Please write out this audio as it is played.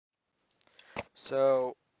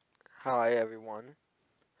So, hi everyone.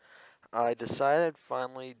 I decided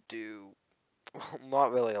finally do, well,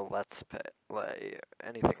 not really a let's play,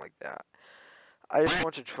 anything like that. I just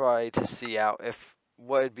want to try to see out if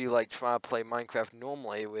what it'd be like trying to play Minecraft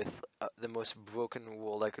normally with the most broken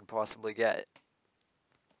world I could possibly get.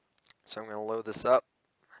 So I'm gonna load this up.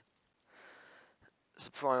 It's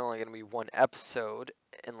probably only gonna be one episode,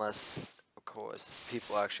 unless, of course,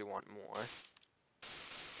 people actually want more.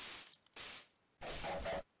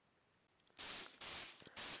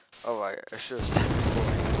 Oh, right, I should have said before.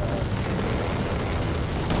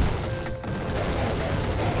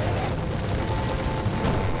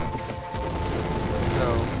 So,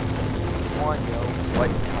 want to know what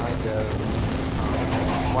kind of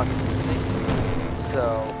what I'm using. So,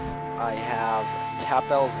 I have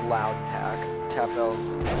Tapel's Loud Pack, Tapel's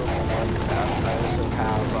Minecraft. I also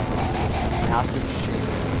have Acid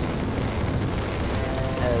Shaders,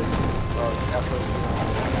 as well as FOV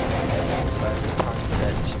alongside the time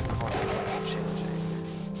set to constantly changing.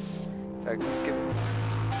 In fact, give it.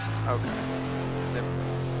 Okay.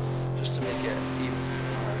 Just to make it even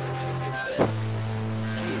harder to get there.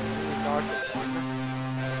 Jeez, this is Naruto 1.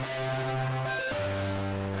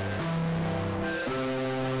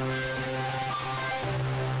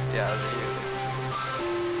 Yeah,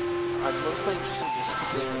 I'm mostly interested just to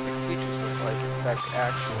see what the creatures look like. In fact,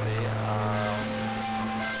 actually,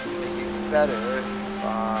 make it better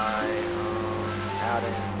by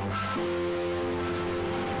adding.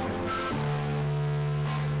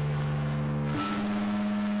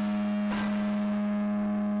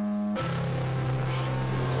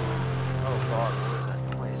 Oh God, what was that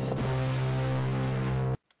noise?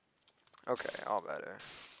 Okay, all better.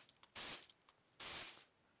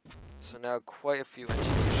 So now quite a few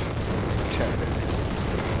intuitions.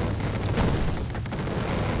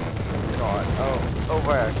 God, oh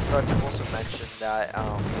right, I forgot to also mention that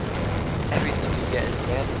everything you get is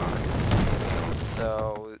randomized. So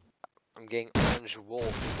I'm getting orange wool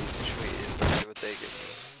from these trees. Let's see what they give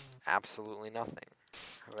me. Absolutely nothing.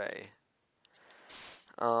 Hooray.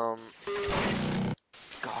 God,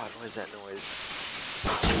 what is that noise?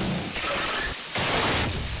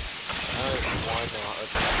 I don't even want to know what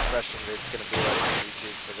the expression rate's gonna be like on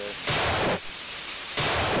YouTube for this.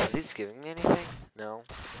 Are these giving me anything? No,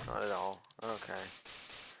 not at all. Okay.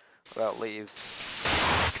 What about leaves?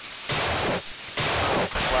 Oh,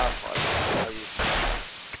 flower pots.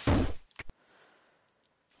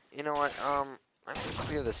 You know what? I'm gonna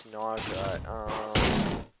clear this nausea.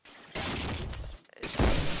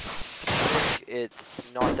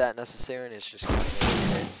 It's not that necessary, and it's just gonna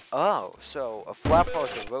make it. Oh, so a flat pot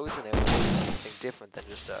with a rose in it was something different than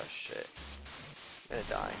just shit. I'm gonna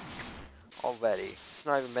die already. It's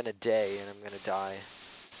not even been a day, and I'm gonna die.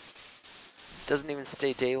 Doesn't even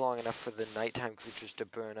stay day long enough for the nighttime creatures to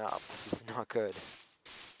burn up. This is not good.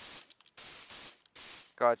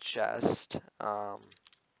 Got chest.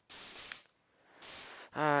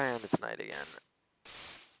 And it's night again.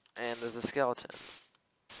 And there's a skeleton.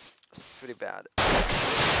 It's pretty bad.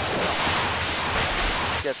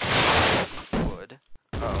 Get some wood.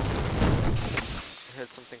 Oh. I heard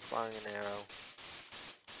something firing an arrow.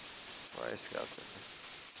 Why a skeleton?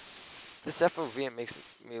 This FOV, it makes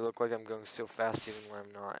me look like I'm going so fast even when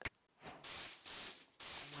I'm not.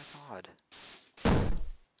 Oh my God.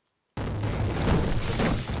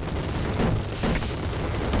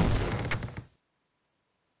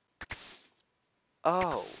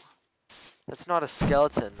 Oh. That's not a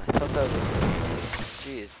skeleton. I thought that was...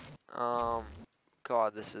 Jeez.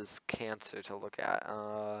 God, this is cancer to look at.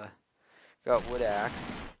 Got wood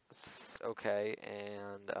axe. It's okay,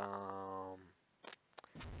 and,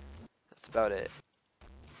 that's about it.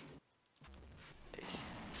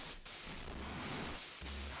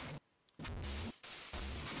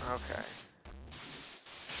 Okay.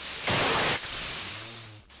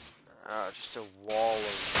 Just a wall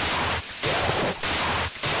of... Yeah.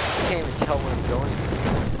 I can't even tell where I'm going at this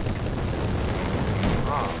point.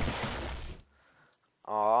 Oh.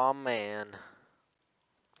 Aw, man.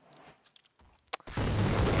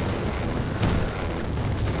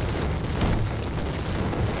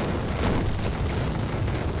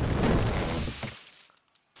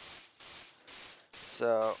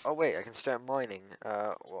 So, oh wait, I can start mining.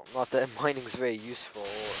 Well, not that mining's very useful.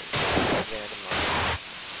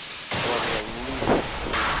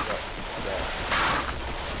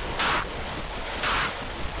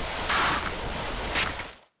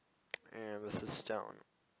 And this is stone.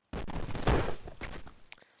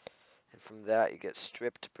 And from that you get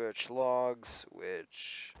stripped birch logs,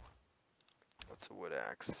 which... What's a wood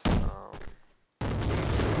axe?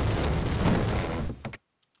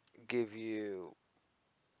 give you...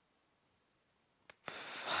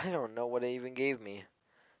 I don't know what it even gave me.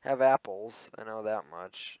 Have apples, I know that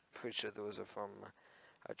much. Pretty sure those are from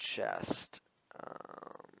a chest.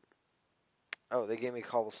 Oh, they gave me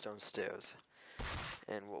cobblestone stairs.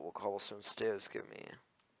 And what will cobblestone stairs give me?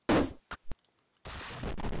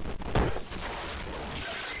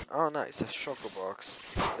 Oh, nice, a shulker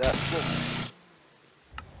box. That's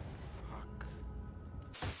fuck.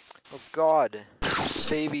 Oh God,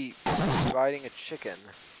 baby riding a chicken.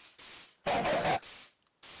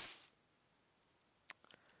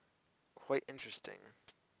 Quite interesting.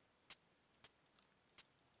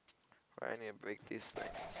 Right, I need to break these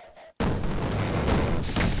things.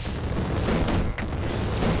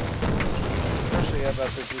 Especially about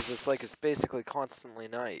this is it's like it's basically constantly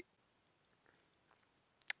night.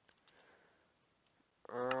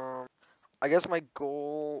 I guess my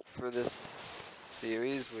goal for this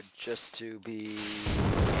series would just to be...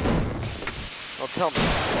 Well, tell me.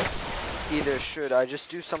 Either should I just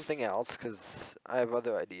do something else, because I have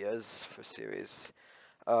other ideas for series,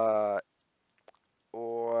 or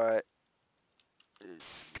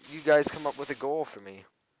you guys come up with a goal for me.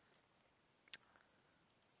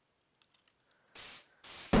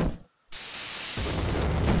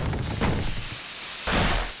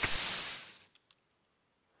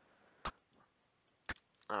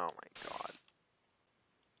 Oh my God.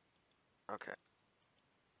 Okay.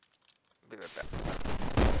 Be right back.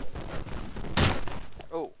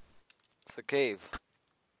 Oh, it's a cave.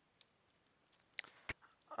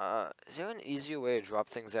 Is there an easier way to drop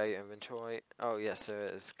things out of your inventory? Oh yes, there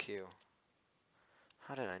is. Q.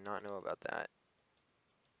 How did I not know about that?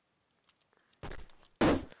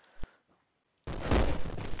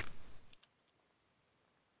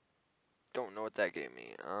 Don't know what that gave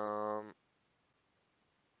me.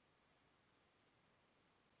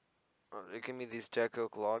 Oh, they give me these deck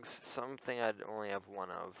oak logs. Something I'd only have one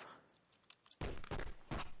of.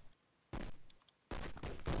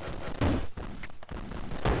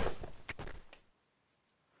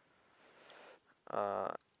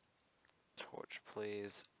 Torch,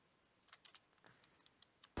 please.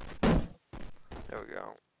 There we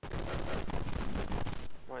go.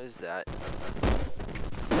 What is that?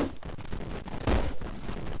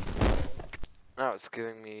 Oh, it's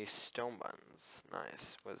giving me stone buttons.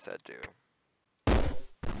 Nice. What does that do?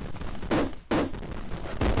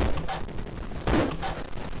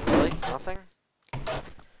 Really? Nothing?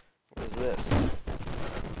 What is this?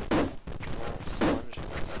 Oh,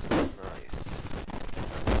 sponges. Nice.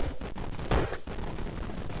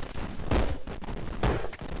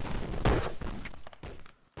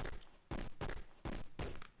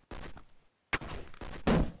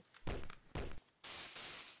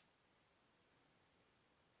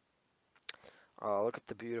 Oh, look at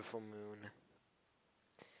the beautiful moon.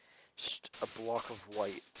 Just a block of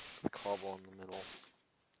white with cobble in the middle.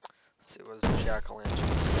 Let's see, what is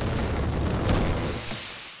jack-o'-lanterns?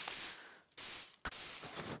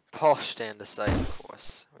 Polished andesite, of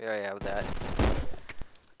course. We already have that.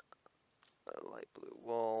 Light blue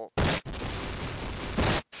wool.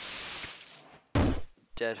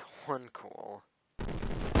 Dead horn coal.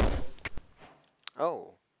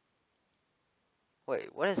 Oh.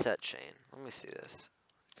 Wait, what is that chain? Let me see this.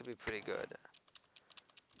 Could be pretty good.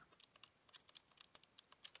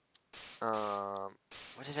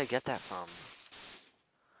 Where did I get that from?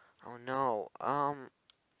 Oh no. I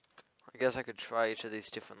guess I could try each of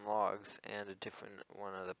these different logs and a different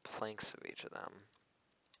one of the planks of each of them.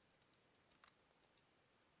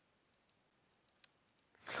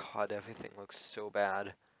 God, everything looks so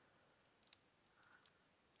bad.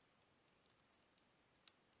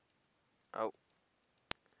 Oh.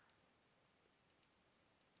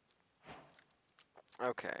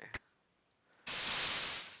 Okay.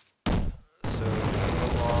 So the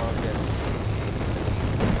log gets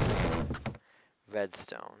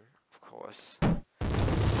redstone, of course.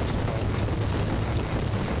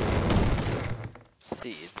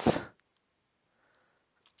 Seeds.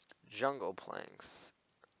 Jungle planks.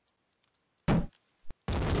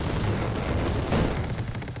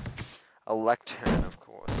 A lectern, of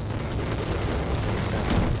course. Makes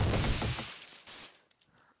sense.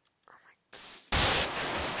 Oh my God.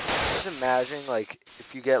 Just imagine, like,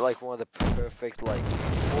 if you get, like, one of the perfect, like,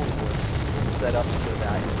 forwards set up so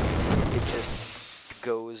that it just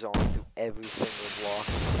goes on through every single block.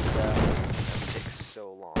 That would take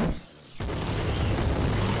so long.